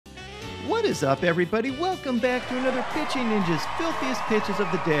What is up, everybody? Welcome back to another Pitching Ninja's filthiest pitches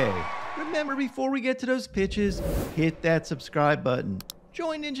of the day. Remember, before we get to those pitches, hit that subscribe button.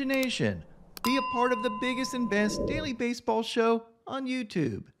 Join Ninja Nation. Be a part of the biggest and best daily baseball show on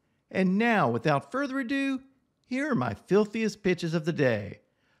YouTube. And now, without further ado, here are my filthiest pitches of the day.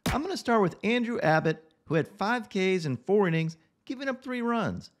 I'm going to start with Andrew Abbott, who had 5 Ks in 4 innings, giving up 3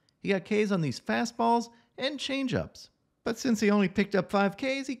 runs. He got Ks on these fastballs and changeups. But since he only picked up 5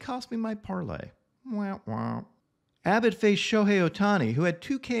 Ks, he cost me my parlay. Wah, wah. Abbott faced Shohei Ohtani, who had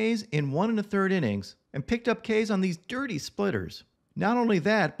 2 Ks in 1 1/3 innings, and picked up Ks on these dirty splitters. Not only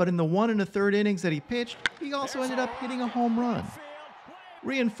that, but in the 1 1/3 innings that he pitched, he also ended up hitting a home run,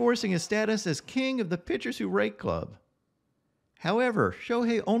 reinforcing his status as king of the Pitchers Who Rake Club. However,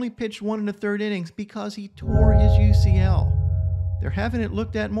 Shohei only pitched 1 1/3 innings because he tore his UCL. They're having it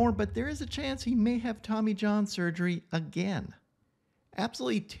looked at more, but there is a chance he may have Tommy John surgery again.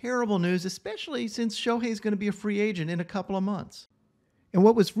 Absolutely terrible news, especially since Shohei's going to be a free agent in a couple of months. And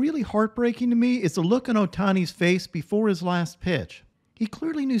what was really heartbreaking to me is the look on Ohtani's face before his last pitch. He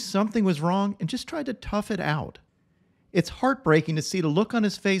clearly knew something was wrong and just tried to tough it out. It's heartbreaking to see the look on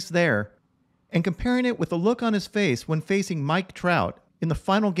his face there and comparing it with the look on his face when facing Mike Trout in the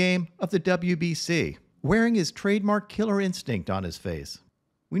final game of the WBC, wearing his trademark killer instinct on his face.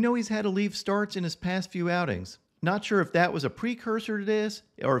 We know he's had to leave starts in his past few outings. Not sure if that was a precursor to this,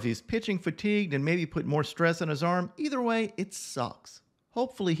 or if he's pitching fatigued and maybe put more stress on his arm. Either way, it sucks.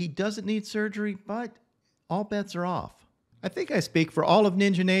 Hopefully he doesn't need surgery, but all bets are off. I think I speak for all of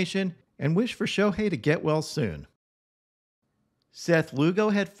Ninja Nation and wish for Shohei to get well soon. Seth Lugo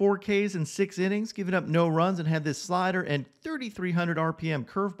had 4 Ks in 6 innings, giving up no runs, and had this slider and 3,300 RPM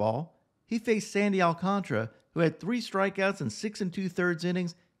curveball. He faced Sandy Alcantara, who had 3 strikeouts in 6 2/3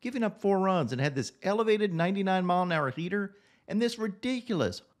 innings, giving up 4 runs, and had this elevated 99-mile-an-hour heater and this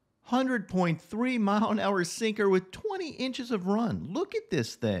ridiculous 100.3-mile-an-hour sinker with 20 inches of run. Look at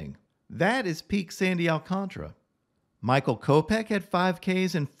this thing. That is peak Sandy Alcantara. Michael Kopech had 5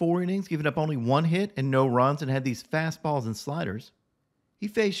 Ks in 4 innings, giving up only 1 hit and no runs, and had these fastballs and sliders. He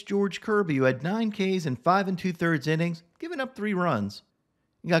faced George Kirby, who had 9 Ks in 5 2/3 innings, giving up 3 runs.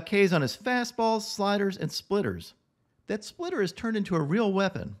 He got Ks on his fastballs, sliders, and splitters. That splitter has turned into a real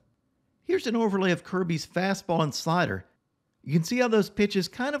weapon. Here's an overlay of Kirby's fastball and slider. You can see how those pitches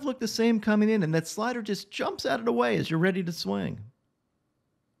kind of look the same coming in, and that slider just jumps out of the way as you're ready to swing.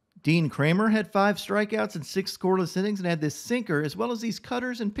 Dean Kremer had 5 strikeouts and 6 scoreless innings, and had this sinker as well as these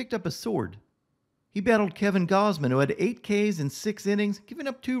cutters, and picked up a sword. He battled Kevin Gausman, who had 8 Ks in 6 innings, giving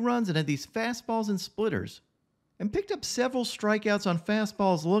up 2 runs, and had these fastballs and splitters, and picked up several strikeouts on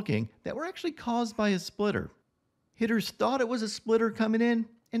fastballs looking that were actually caused by his splitter. Hitters thought it was a splitter coming in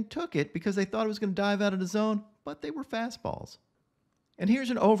and took it because they thought it was going to dive out of the zone, but they were fastballs. And here's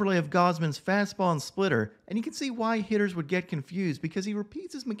an overlay of Gausman's fastball and splitter, and you can see why hitters would get confused because he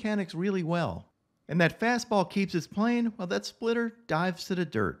repeats his mechanics really well. And that fastball keeps his plane while that splitter dives to the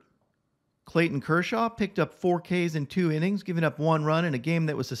dirt. Clayton Kershaw picked up 4 Ks in 2 innings, giving up 1 run in a game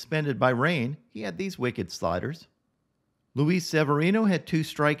that was suspended by rain. He had these wicked sliders. Luis Severino had 2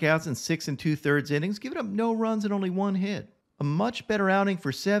 strikeouts in 6 2/3 innings, giving up no runs and only 1 hit. A much better outing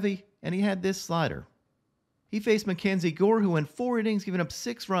for Sevy, and he had this slider. He faced Mackenzie Gore, who went 4 innings, giving up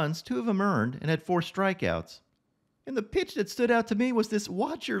 6 runs, 2 of them earned, and had 4 strikeouts. And the pitch that stood out to me was this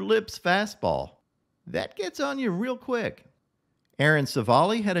watch your lips fastball. That gets on you real quick. Aaron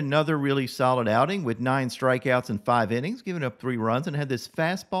Savali had another really solid outing with 9 strikeouts in 5 innings, giving up 3 runs, and had this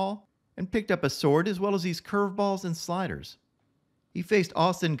fastball and picked up a sword as well as these curveballs and sliders. He faced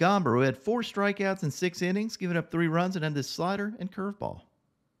Austin Gomber, who had 4 strikeouts in 6 innings, giving up 3 runs, and had this slider and curveball.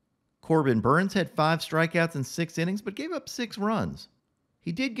 Corbin Burns had 5 strikeouts in 6 innings, but gave up 6 runs.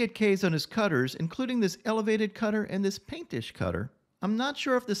 He did get Ks on his cutters, including this elevated cutter and this paintish cutter. I'm not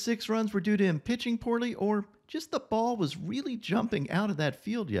sure if the 6 runs were due to him pitching poorly or just the ball was really jumping out of that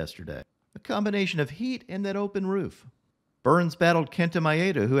field yesterday. A combination of heat and that open roof. Burns battled Kenta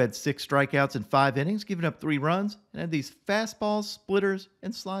Maeda, who had 6 strikeouts in 5 innings, giving up 3 runs, and had these fastballs, splitters,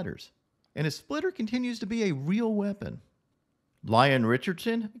 and sliders. And his splitter continues to be a real weapon. Lyon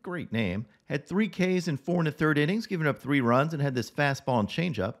Richardson, a great name, had 3 Ks in 4 1/3 innings, giving up 3 runs, and had this fastball and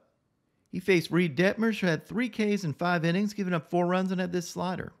changeup. He faced Reed Detmers, who had 3 Ks in 5 innings, giving up 4 runs, and had this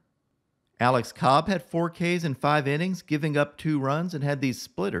slider. Alex Cobb had 4 Ks in 5 innings, giving up 2 runs, and had these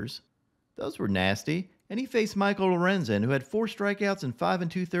splitters. Those were nasty. And he faced Michael Lorenzen, who had 4 strikeouts in 5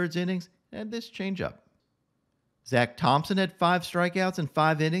 2/3 innings, and had this changeup. Zach Thompson had 5 strikeouts in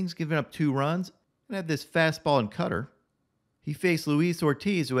 5 innings, giving up 2 runs, and had this fastball and cutter. He faced Luis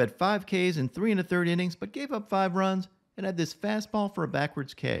Ortiz, who had 5 Ks in 3 1/3 innings, but gave up 5 runs, and had this fastball for a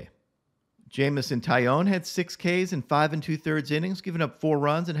backwards K. Jamison Tyone had 6 Ks in 5 2/3 innings, giving up 4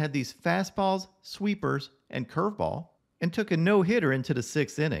 runs, and had these fastballs, sweepers, and curveball, and took a no-hitter into the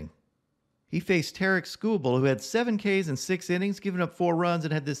 6th inning. He faced Tarek Skubal, who had 7 Ks in 6 innings, giving up 4 runs,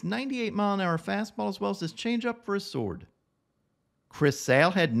 and had this 98-mile-an-hour fastball as well as this changeup for a sword. Chris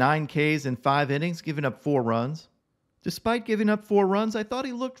Sale had 9 Ks in 5 innings, giving up 4 runs. Despite giving up 4 runs, I thought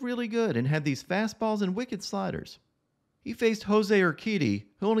he looked really good and had these fastballs and wicked sliders. He faced Shohei Ohtani,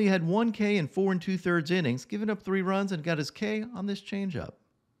 who only had 1 K in 4 2/3 innings, giving up 3 runs and got his K on this changeup.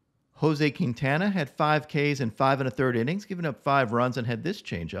 Jose Quintana had 5 Ks in 5 1/3 innings, giving up 5 runs and had this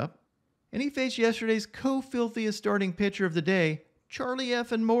changeup. And he faced yesterday's co-filthiest starting pitcher of the day, Charlie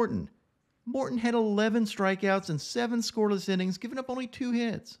F. and Morton. Morton had 11 strikeouts and 7 scoreless innings, giving up only 2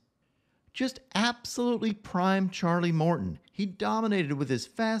 hits. Just absolutely prime Charlie Morton. He dominated with his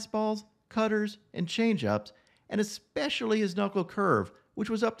fastballs, cutters, and changeups, and especially his knuckle curve, which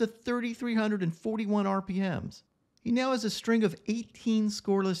was up to 3,341 RPMs. He now has a string of 18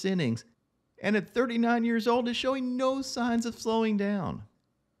 scoreless innings, and at 39 years old is showing no signs of slowing down.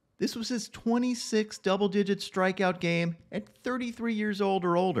 This was his 26th double-digit strikeout game at 33 years old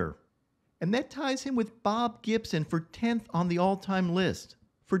or older, and that ties him with Bob Gibson for 10th on the all-time list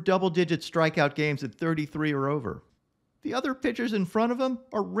for double-digit strikeout games at 33 or over. The other pitchers in front of him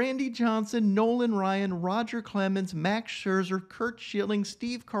are Randy Johnson, Nolan Ryan, Roger Clemens, Max Scherzer, Curt Schilling,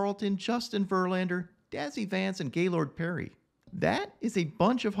 Steve Carlton, Justin Verlander, Dazzy Vance, and Gaylord Perry. That is a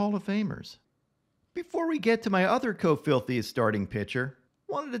bunch of Hall of Famers. Before we get to my other co-filthiest starting pitcher,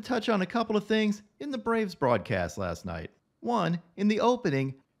 I wanted to touch on a couple of things in the Braves broadcast last night. One, in the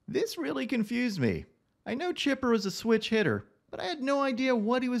opening, this really confused me. I know Chipper was a switch hitter, but I had no idea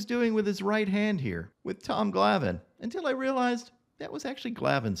what he was doing with his right hand here, with Tom Glavine, until I realized that was actually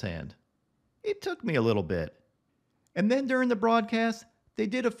Glavine's hand. It took me a little bit. And then during the broadcast, they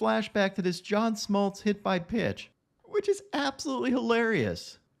did a flashback to this John Smoltz hit by pitch, which is absolutely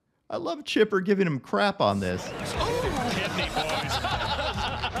hilarious. I love Chipper giving him crap on this. Kidney, boys.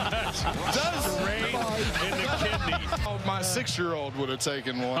 Does rain in the kidney. Oh, my 6-year-old would have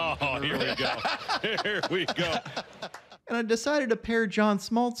taken one. Oh, here we go. Here we go. And I decided to pair John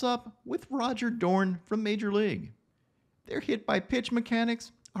Smoltz up with Roger Dorn from Major League. Their hit-by-pitch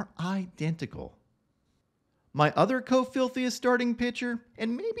mechanics are identical. My other co-filthiest starting pitcher,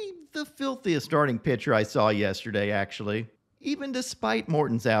 and maybe the filthiest starting pitcher I saw yesterday, actually, even despite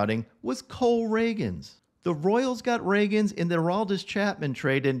Morton's outing, was Cole Ragans. The Royals got Ragans in the Aroldis Chapman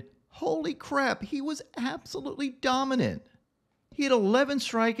trade, and holy crap, he was absolutely dominant. He had 11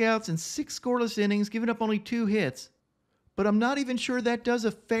 strikeouts and 6 scoreless innings, giving up only 2 hits, but I'm not even sure that does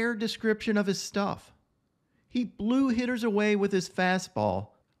a fair description of his stuff. He blew hitters away with his fastball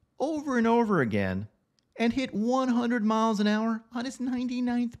over and over again and hit 100 miles an hour on his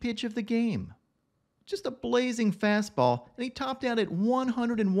 99th pitch of the game. Just a blazing fastball, and he topped out at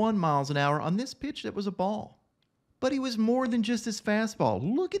 101 miles an hour on this pitch that was a ball. But he was more than just his fastball.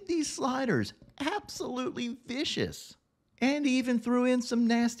 Look at these sliders. Absolutely vicious. And he even threw in some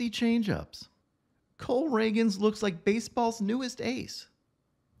nasty changeups. Cole Ragans looks like baseball's newest ace.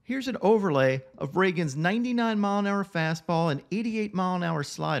 Here's an overlay of Ragans' 99-mile-an-hour fastball and 88-mile-an-hour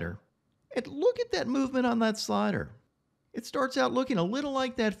slider. And look at that movement on that slider. It starts out looking a little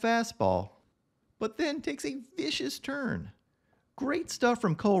like that fastball, but then takes a vicious turn. Great stuff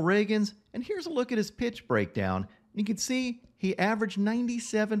from Cole Ragans, and here's a look at his pitch breakdown. You can see he averaged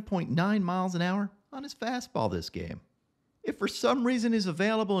 97.9 miles an hour on his fastball this game. If for some reason he's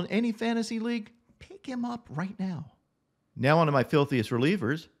available in any fantasy league, pick him up right now. Now on to my filthiest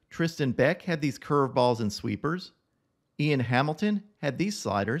relievers. Tristan Beck had these curveballs and sweepers. Ian Hamilton had these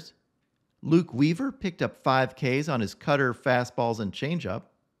sliders. Luke Weaver picked up 5 Ks on his cutter, fastballs, and changeup.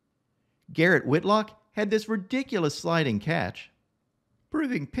 Garrett Whitlock had this ridiculous sliding catch.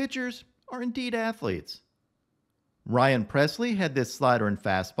 Proving pitchers are indeed athletes. Ryan Presley had this slider and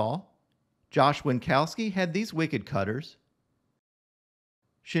fastball. Josh Winkowski had these wicked cutters.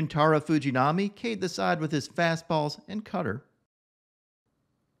 Shintaro Fujinami K'd the side with his fastballs and cutter.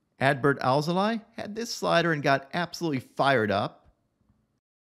 Adbert Alzolay had this slider and got absolutely fired up.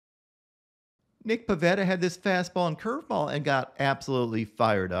 Nick Pivetta had this fastball and curveball and got absolutely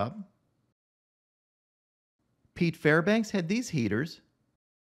fired up. Pete Fairbanks had these heaters.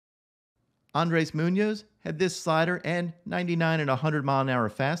 Andres Munoz had this slider and 99 and 100 mile an hour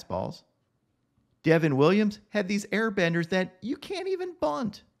fastballs. Devin Williams had these airbenders that you can't even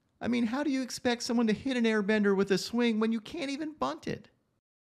bunt. I mean, how do you expect someone to hit an airbender with a swing when you can't even bunt it?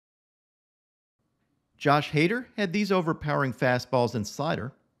 Josh Hader had these overpowering fastballs and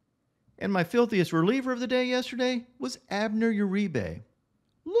slider. And my filthiest reliever of the day yesterday was Abner Uribe.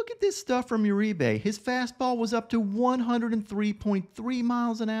 Look at this stuff from Uribe. His fastball was up to 103.3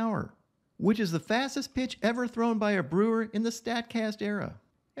 miles an hour, which is the fastest pitch ever thrown by a Brewer in the StatCast era.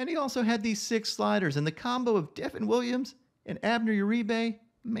 And he also had these 6 sliders, and the combo of Devin Williams and Abner Uribe,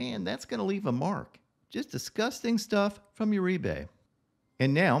 man, that's going to leave a mark. Just disgusting stuff from Uribe.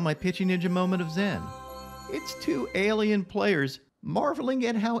 And now, my pitching ninja moment of zen. It's 2 alien players marveling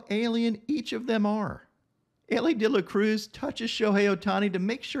at how alien each of them are. Ellie De La Cruz touches Shohei Ohtani to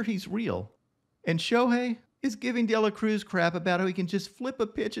make sure he's real. And Shohei is giving De La Cruz crap about how he can just flip a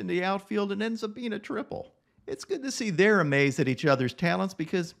pitch in the outfield and ends up being a triple. It's good to see they're amazed at each other's talents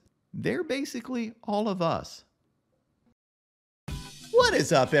because they're basically all of us. What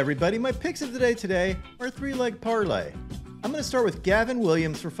is up, everybody? My picks of the day today are a 3-leg parlay. I'm going to start with Devin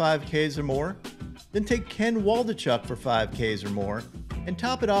Williams for 5 Ks or more, then take Ken Waldichuk for 5 Ks or more, and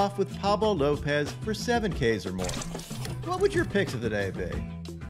top it off with Pablo Lopez for 7 Ks or more. What would your picks of the day be?